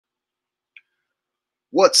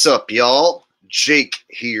What's up, y'all? Jake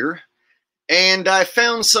here, and I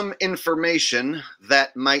found some information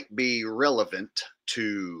that might be relevant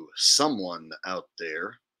to someone out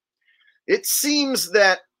there. It seems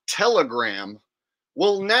that Telegram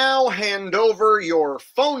will now hand over your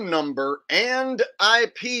phone number and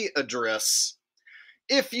IP address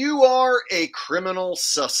if you are a criminal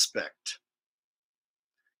suspect.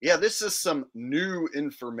 Yeah, this is some new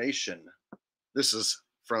information. This is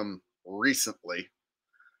from recently.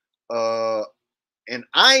 And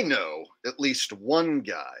I know at least one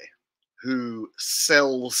guy who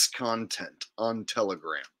sells content on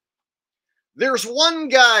Telegram. There's one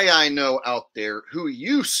guy I know out there who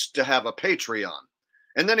used to have a Patreon,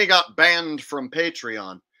 and then he got banned from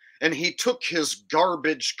Patreon, and he took his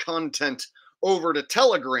garbage content over to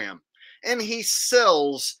Telegram, and he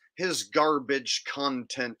sells his garbage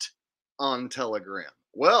content on Telegram.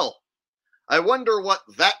 Well, I wonder what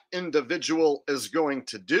that individual is going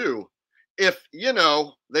to do if,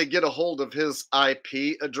 they get a hold of his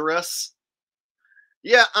IP address.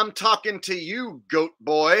 Yeah, I'm talking to you, goat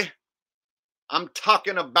boy. I'm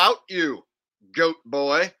talking about you, goat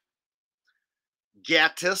boy.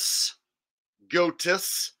 Goatis,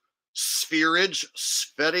 Sv3rige,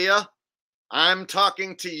 Sv3rige. I'm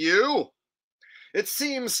talking to you. It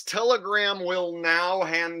seems Telegram will now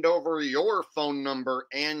hand over your phone number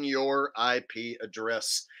and your IP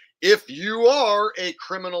address if you are a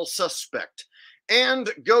criminal suspect. And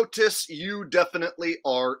Goatis, you definitely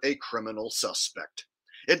are a criminal suspect.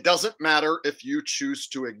 It doesn't matter if you choose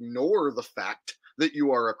to ignore the fact that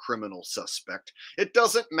you are a criminal suspect. It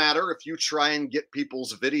doesn't matter if you try and get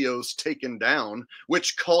people's videos taken down,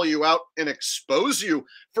 which call you out and expose you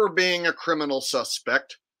for being a criminal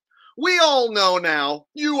suspect. We all know now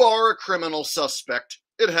you are a criminal suspect.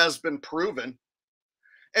 It has been proven.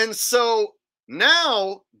 And so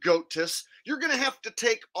now, Goatis, you're going to have to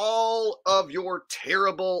take all of your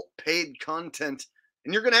terrible paid content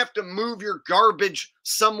and you're going to have to move your garbage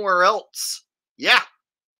somewhere else. Yeah.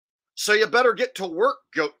 So you better get to work,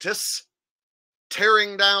 Goatis,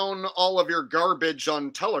 tearing down all of your garbage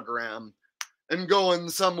on Telegram and going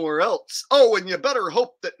somewhere else. Oh, and you better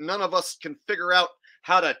hope that none of us can figure out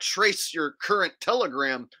how to trace your current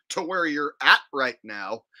Telegram to where you're at right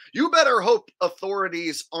now. You better hope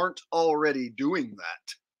authorities aren't already doing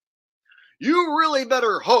that. You really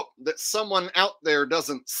better hope that someone out there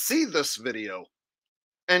doesn't see this video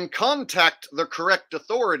and contact the correct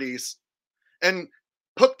authorities and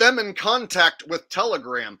put them in contact with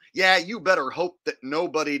Telegram. Yeah, you better hope that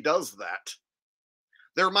nobody does that.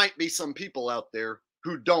 There might be some people out there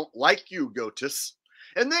who don't like you, Goatis,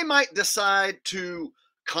 and they might decide to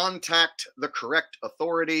contact the correct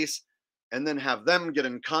authorities and then have them get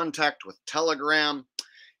in contact with Telegram.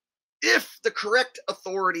 If the correct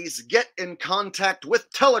authorities get in contact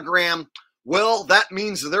with Telegram, well, that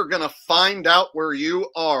means they're going to find out where you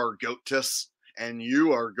are, Goatis, and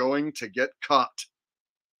you are going to get caught.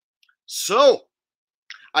 So,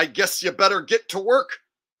 I guess you better get to work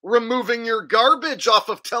removing your garbage off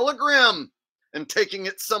of Telegram and taking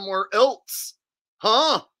it somewhere else.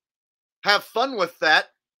 Huh? Have fun with that,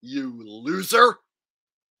 you loser.